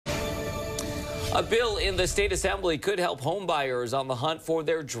A bill in the state assembly could help homebuyers on the hunt for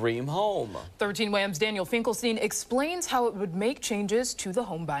their dream home. 13 WHAM's Daniel Finkelstein explains how it would make changes to the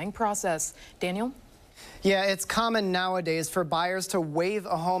home buying process. Daniel? Yeah, it's common nowadays for buyers to waive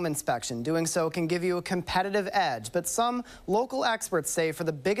a home inspection. Doing so can give you a competitive edge, but some local experts say for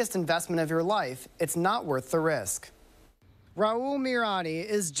the biggest investment of your life, it's not worth the risk. Rahul Mirani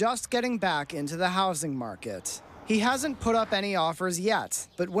is just getting back into the housing market. He hasn't put up any offers yet,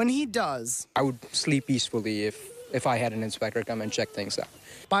 but when he does, I would sleep peacefully if I had an inspector come and check things out.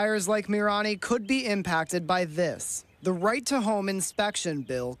 Buyers like Mirani could be impacted by this. The right to home inspection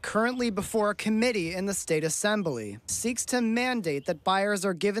bill, currently before a committee in the state assembly, seeks to mandate that buyers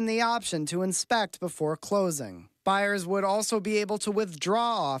are given the option to inspect before closing. Buyers would also be able to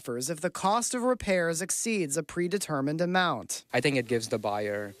withdraw offers if the cost of repairs exceeds a predetermined amount. I think it gives the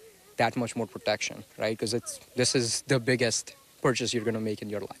buyer that much more protection, right? Because this is the biggest purchase you're going to make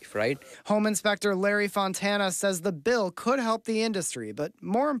in your life, right? Home inspector Larry Fontana says the bill could help the industry, but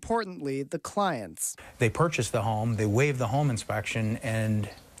more importantly, the clients. They purchase the home, they waive the home inspection, and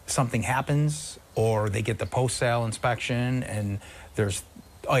something happens, or they get the post-sale inspection and there's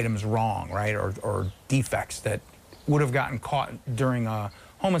items wrong, right? Or defects that would have gotten caught during a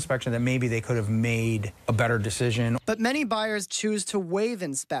home inspection that maybe they could have made a better decision. But many buyers choose to waive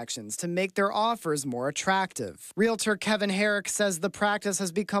inspections to make their offers more attractive. Realtor Kevin Herrick says the practice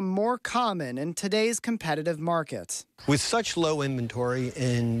has become more common in today's competitive market. With such low inventory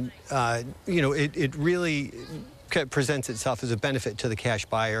and, it really presents itself as a benefit to the cash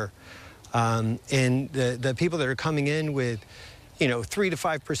buyer. And the people that are coming in with 3 to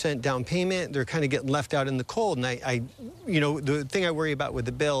 5% down payment, they're kind of getting left out in the cold. And the thing I worry about with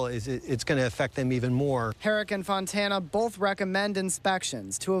the bill is it's going to affect them even more. Herrick and Fontana both recommend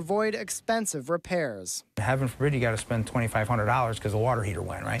inspections to avoid expensive repairs. Heaven forbid you got to spend $2,500 because the water heater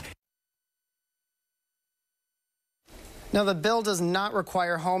went, right? Now, the bill does not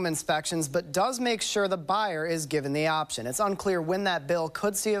require home inspections, but does make sure the buyer is given the option. It's unclear when that bill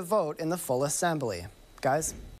could see a vote in the full assembly. Guys?